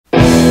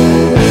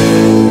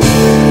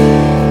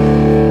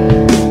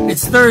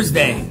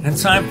Thursday, and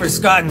time for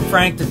Scott and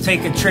Frank to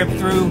take a trip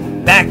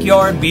through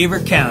Backyard Beaver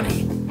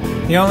County,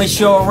 the only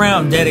show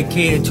around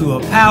dedicated to a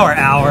power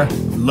hour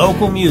of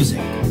local music.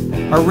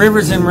 Our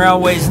rivers and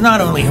railways not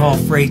only haul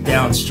freight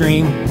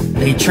downstream,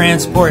 they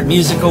transport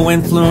musical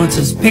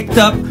influences picked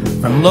up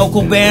from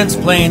local bands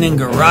playing in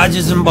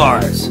garages and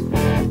bars.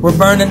 We're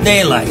burning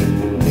daylight.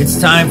 It's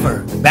time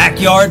for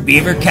Backyard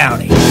Beaver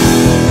County.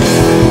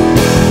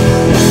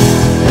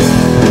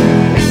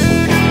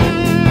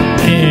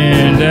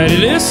 And that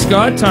it is,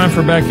 Scott. Time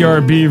for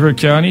Backyard Beaver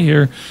County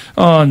here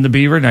on the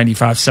Beaver,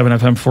 95.7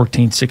 FM,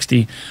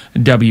 1460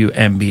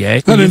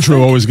 WMBA. That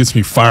intro always gets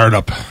me fired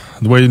up.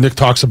 The way Nick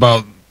talks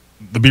about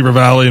the Beaver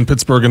Valley and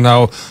Pittsburgh and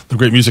now the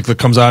great music that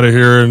comes out of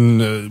here,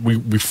 and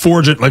we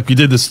forge it like we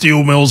did the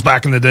steel mills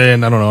back in the day,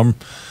 and I don't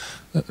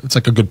know, it's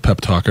like a good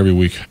pep talk every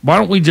week. Why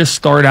don't we just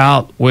start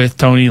out with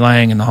Tony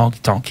Lang and the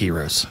Honky Tonk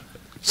Heroes?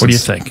 What do you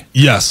think?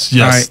 Yes.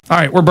 All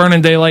right, we're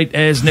burning daylight,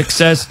 as Nick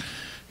says.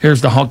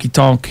 Here's the Honky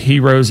Tonk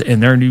Heroes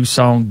and their new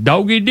song,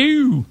 Doggy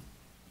Doo.